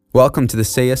Welcome to the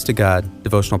Say Yes to God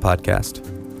devotional podcast.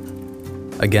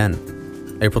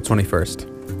 Again, April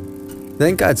 21st.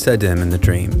 Then God said to him in the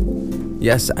dream,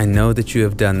 "Yes, I know that you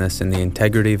have done this in the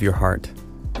integrity of your heart,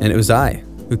 and it was I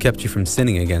who kept you from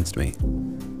sinning against me.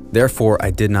 Therefore,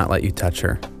 I did not let you touch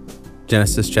her."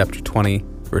 Genesis chapter 20,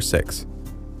 verse 6.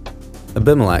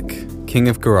 Abimelech, king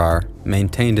of Gerar,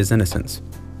 maintained his innocence,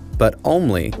 but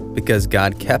only because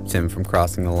God kept him from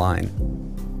crossing the line.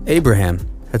 Abraham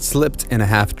had slipped in a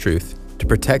half-truth to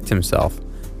protect himself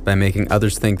by making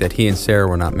others think that he and Sarah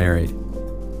were not married.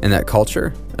 In that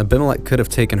culture, Abimelech could have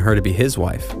taken her to be his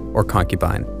wife or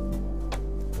concubine.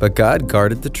 But God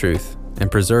guarded the truth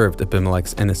and preserved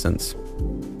Abimelech's innocence.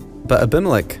 But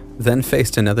Abimelech then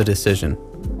faced another decision.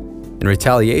 In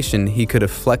retaliation, he could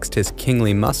have flexed his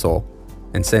kingly muscle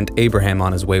and sent Abraham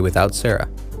on his way without Sarah,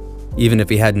 even if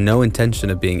he had no intention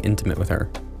of being intimate with her.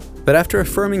 But after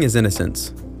affirming his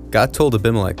innocence, God told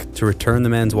Abimelech to return the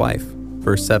man's wife.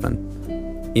 Verse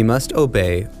 7. He must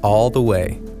obey all the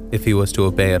way if he was to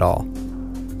obey at all.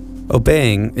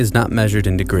 Obeying is not measured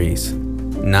in degrees.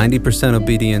 90%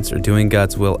 obedience or doing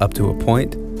God's will up to a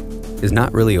point is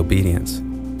not really obedience.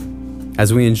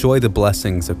 As we enjoy the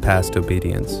blessings of past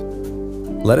obedience,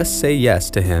 let us say yes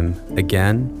to Him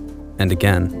again and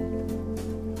again.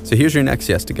 So here's your next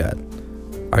yes to God.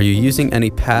 Are you using any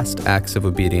past acts of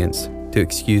obedience to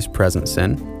excuse present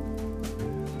sin?